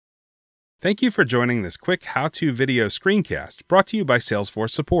Thank you for joining this quick how-to video screencast brought to you by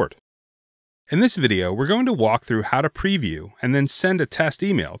Salesforce Support. In this video, we're going to walk through how to preview and then send a test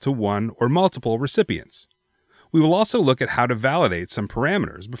email to one or multiple recipients. We will also look at how to validate some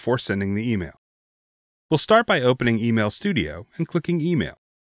parameters before sending the email. We'll start by opening Email Studio and clicking Email.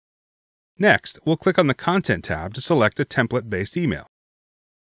 Next, we'll click on the Content tab to select a template-based email.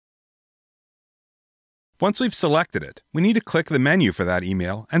 Once we've selected it, we need to click the menu for that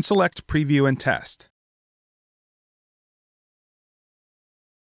email and select Preview and Test.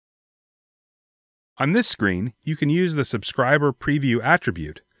 On this screen, you can use the Subscriber Preview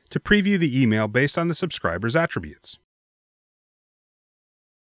attribute to preview the email based on the subscriber's attributes.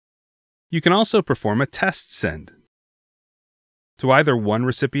 You can also perform a test send to either one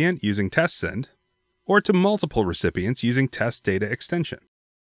recipient using test send or to multiple recipients using test data extension.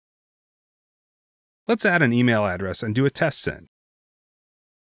 Let's add an email address and do a test send.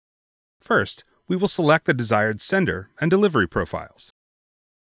 First, we will select the desired sender and delivery profiles.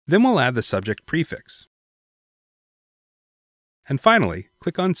 Then we'll add the subject prefix. And finally,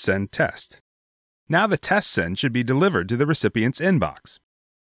 click on Send Test. Now the test send should be delivered to the recipient's inbox.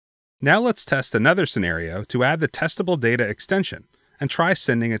 Now let's test another scenario to add the testable data extension and try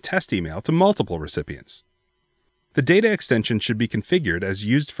sending a test email to multiple recipients. The data extension should be configured as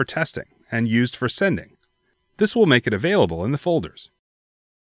used for testing and used for sending. This will make it available in the folders.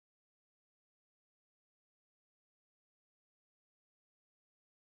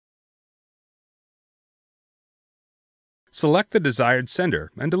 Select the desired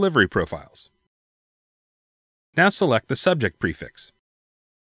sender and delivery profiles. Now select the subject prefix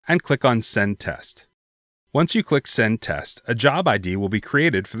and click on Send Test. Once you click Send Test, a job ID will be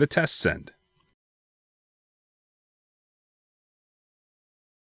created for the test send.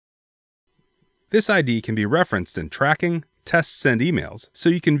 This ID can be referenced in Tracking, Test Send emails so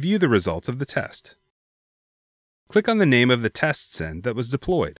you can view the results of the test. Click on the name of the test send that was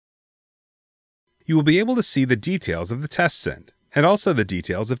deployed. You will be able to see the details of the test send, and also the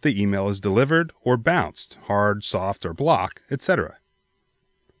details if the email is delivered or bounced, hard, soft, or block, etc.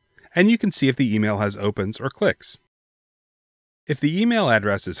 And you can see if the email has opens or clicks. If the email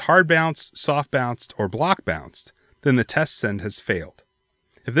address is hard bounced, soft bounced, or block bounced, then the test send has failed.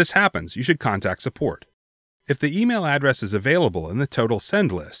 If this happens, you should contact support. If the email address is available in the total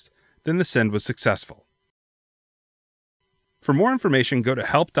send list, then the send was successful. For more information, go to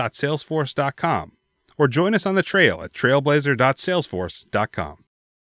help.salesforce.com or join us on the trail at trailblazer.salesforce.com.